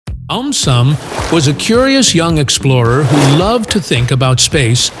AumSum was a curious young explorer who loved to think about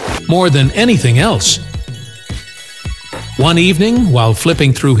space more than anything else. One evening, while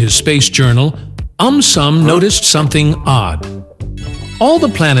flipping through his space journal, AumSum noticed something odd. All the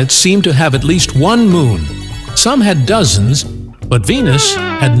planets seemed to have at least one moon. Some had dozens, but Venus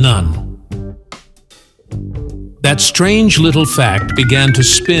had none. That strange little fact began to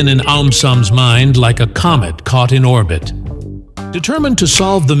spin in AumSum's mind like a comet caught in orbit. Determined to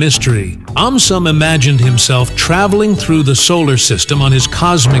solve the mystery, AumSum imagined himself traveling through the solar system on his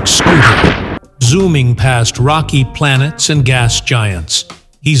cosmic scooter, zooming past rocky planets and gas giants.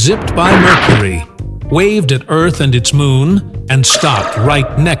 He zipped by Mercury, waved at Earth and its moon, and stopped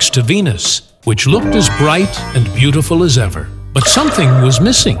right next to Venus, which looked as bright and beautiful as ever. But something was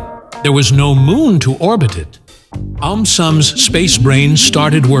missing. There was no moon to orbit it. AumSum's space brain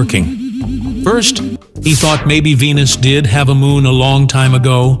started working. First, he thought maybe Venus did have a moon a long time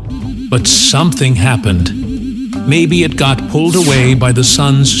ago, but something happened. Maybe it got pulled away by the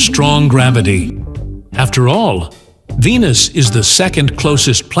sun's strong gravity. After all, Venus is the second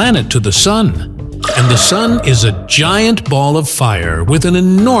closest planet to the sun, and the sun is a giant ball of fire with an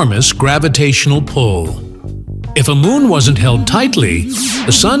enormous gravitational pull. If a moon wasn't held tightly,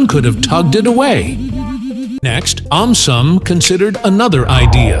 the sun could have tugged it away. Next, AumSum considered another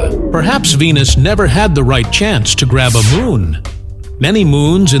idea. Perhaps Venus never had the right chance to grab a moon. Many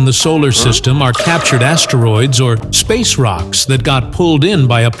moons in the solar system are captured asteroids or space rocks that got pulled in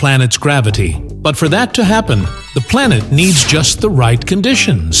by a planet's gravity. But for that to happen, the planet needs just the right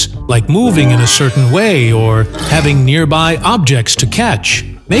conditions, like moving in a certain way or having nearby objects to catch.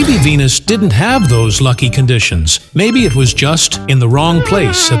 Maybe Venus didn't have those lucky conditions. Maybe it was just in the wrong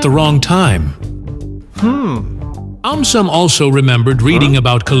place at the wrong time. AumSum also remembered reading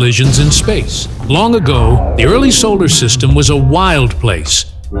about collisions in space. Long ago, the early solar system was a wild place.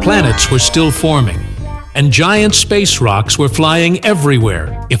 Planets were still forming, and giant space rocks were flying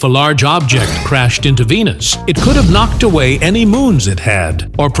everywhere. If a large object crashed into Venus, it could have knocked away any moons it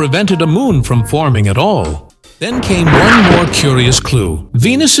had, or prevented a moon from forming at all. Then came one more curious clue.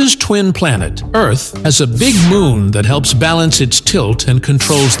 Venus's twin planet, Earth, has a big moon that helps balance its tilt and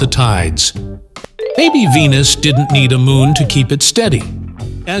controls the tides. Maybe Venus didn't need a moon to keep it steady.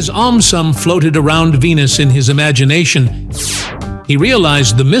 As AumSum floated around Venus in his imagination, he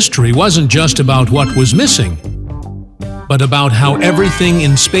realized the mystery wasn't just about what was missing, but about how everything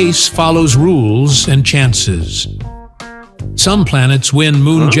in space follows rules and chances. Some planets win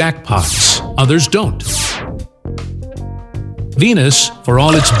moon jackpots, others don't. Venus, for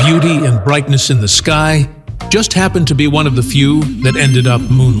all its beauty and brightness in the sky, just happened to be one of the few that ended up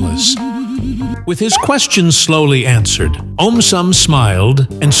moonless. With his questions slowly answered, AumSum smiled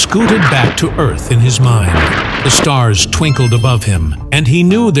and scooted back to Earth in his mind. The stars twinkled above him, and he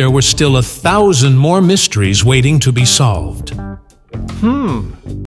knew there were still 1,000 more mysteries waiting to be solved.